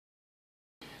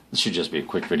This should just be a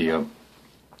quick video.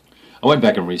 I went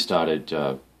back and restarted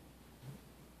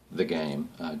the game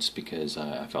just because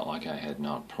I felt like I had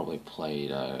not probably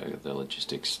played the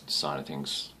logistics side of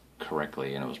things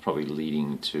correctly, and it was probably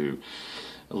leading to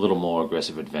a little more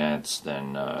aggressive advance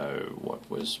than what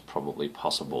was probably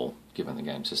possible given the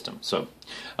game system. So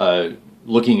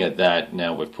looking at that,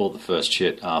 now we've pulled the first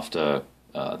chit after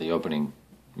the opening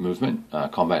movement,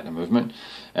 combat and movement,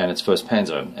 and it's first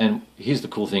Panzer. And here's the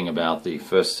cool thing about the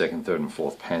first, second, third and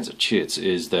fourth Panzer chits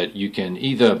is that you can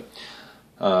either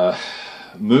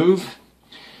move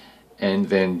and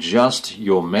then just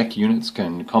your mech units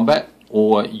can combat,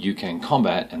 or you can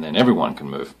combat and then everyone can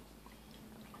move.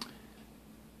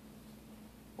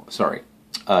 Sorry,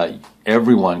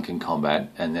 everyone can combat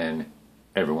and then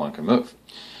everyone can move.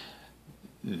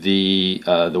 The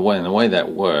way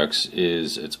that works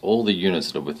is it's all the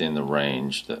units that are within the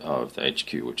range of the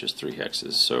HQ, which is 3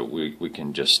 hexes. So we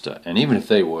can just and even if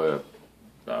they were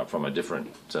from a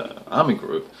different army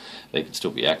group, they could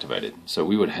still be activated. So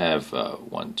we would have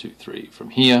 1, 2, 3 from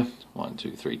here, 1,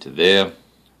 2, 3 to there.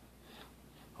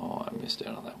 Oh, I missed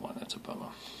out on that one. That's a bummer.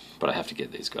 But I have to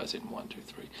get these guys in 1, 2,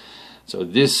 3. So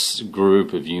this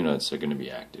group of units are going to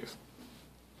be active.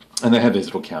 And they have these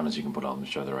little counters you can put on them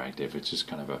to show they're active. It's just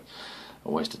kind of a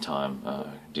waste of time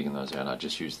digging those out. I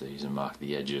just use these and mark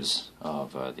the edges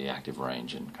of the active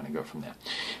range and kind of go from there.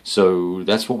 So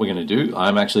that's what we're going to do.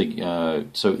 I'm actually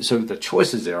so the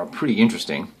choices there are pretty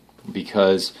interesting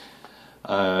because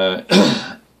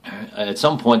at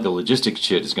some point the logistics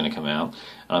shit is going to come out,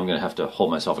 and I'm going to have to hold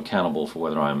myself accountable for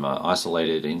whether I'm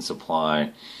isolated, in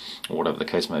supply, or whatever the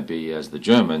case may be as the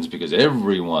Germans, because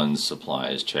everyone's supply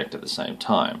is checked at the same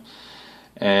time.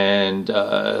 And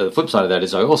the flip side of that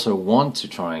is I also want to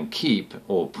try and keep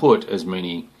or put as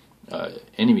many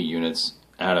enemy units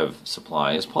out of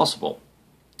supply as possible.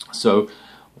 So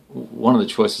one of the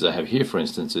choices I have here, for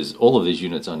instance, is all of these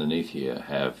units underneath here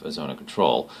have a zone of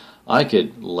control. I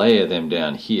could layer them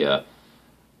down here,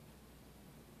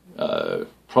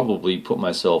 probably put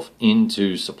myself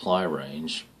into supply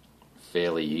range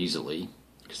fairly easily,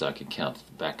 because I could count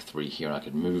back 3 here, and I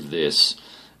could move this,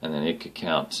 and then it could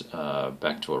count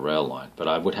back to a rail line. But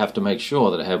I would have to make sure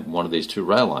that I have one of these 2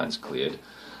 rail lines cleared,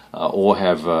 or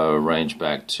have range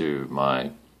back to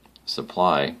my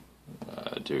supply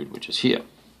dude, which is here,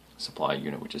 supply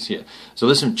unit, which is here. So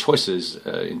there's some choices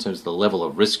in terms of the level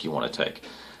of risk you want to take.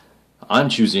 I'm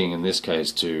choosing in this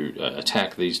case to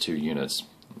attack these 2 units.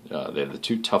 They're the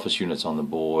 2 toughest units on the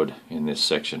board in this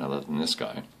section, other than this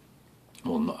guy.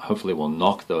 Hopefully we'll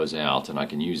knock those out, and I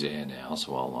can use air now,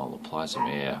 so I'll apply some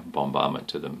air bombardment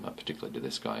to them, particularly to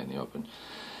this guy in the open,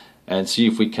 and see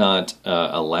if we can't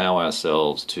allow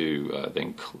ourselves to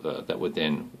that would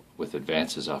then, with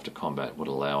advances after combat, would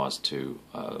allow us to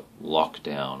lock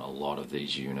down a lot of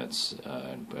these units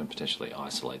and potentially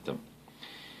isolate them.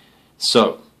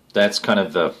 So that's kind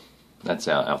of that's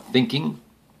our thinking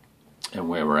and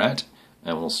where we're at.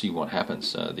 And we'll see what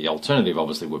happens. The alternative,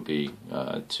 obviously, would be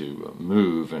to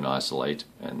move and isolate,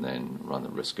 and then run the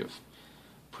risk of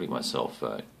putting myself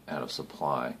out of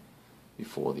supply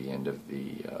before the end of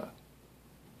the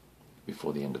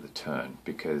turn.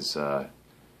 Because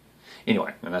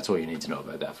anyway, and that's all you need to know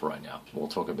about that for right now. We'll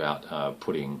talk about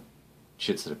putting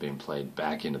chits that have been played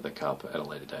back into the cup at a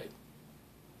later date.